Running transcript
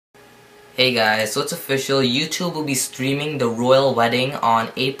Hey guys, so it's official. YouTube will be streaming the royal wedding on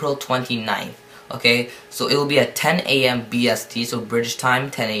April 29th. Okay, so it will be at 10 a.m. BST, so British time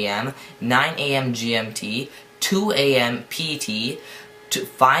 10 a.m., 9 a.m. GMT, 2 a.m. PT, to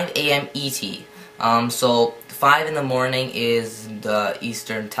 5 a.m. ET. So 5 in the morning is the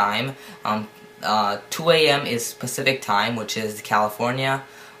Eastern time. 2 a.m. is Pacific time, which is California.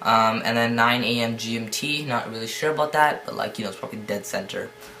 And then 9 a.m. GMT. Not really sure about that, but it's probably dead center.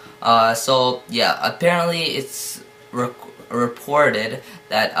 So yeah, apparently it's reported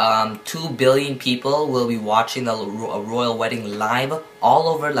that 2 billion people will be watching the royal wedding live all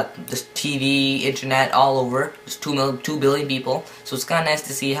over, like the TV, internet, all over. There's 2 billion people, so it's kind of nice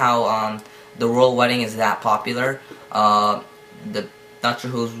to see how the royal wedding is that popular. The Not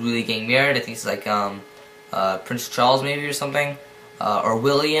sure who's really getting married. I think it's like Prince Charles maybe or something, or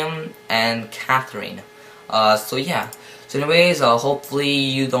William and Catherine. So yeah. So anyways, hopefully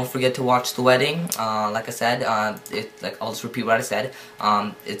you don't forget to watch the wedding. Like I said, I'll just repeat what I said.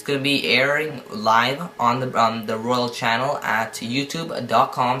 It's gonna be airing live on the Royal Channel at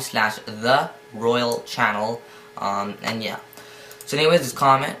youtube.com/the Royal Channel. And yeah. So anyways, just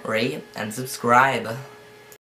comment, rate, and subscribe.